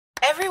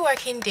Every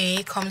working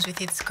day comes with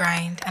its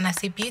grind, and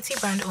as a beauty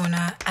brand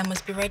owner, I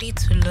must be ready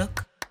to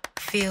look,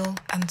 feel,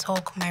 and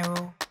talk my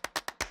role.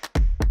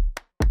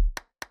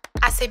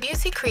 As a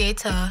beauty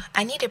creator,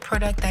 I need a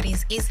product that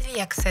is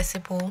easily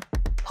accessible,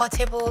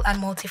 portable,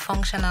 and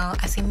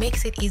multifunctional, as it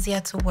makes it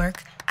easier to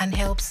work and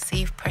helps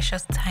save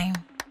precious time.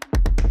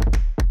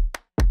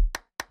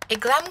 A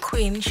glam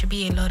queen should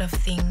be a lot of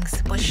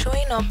things, but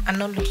showing up and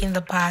not looking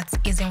the part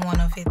isn't one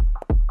of it.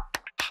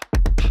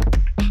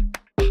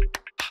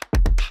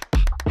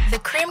 The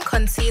Cream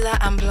Concealer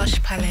and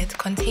Blush Palette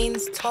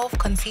contains 12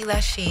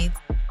 concealer shades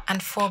and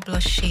 4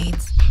 blush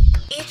shades.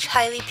 Each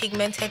highly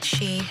pigmented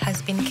shade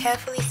has been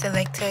carefully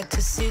selected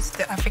to suit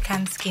the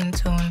African skin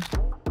tone.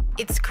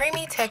 Its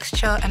creamy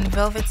texture and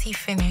velvety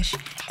finish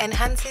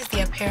enhances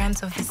the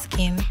appearance of the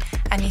skin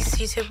and is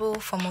suitable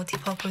for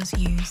multi-purpose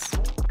use.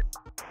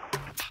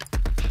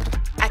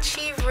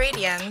 Achieve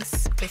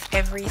radiance with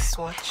every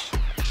swatch.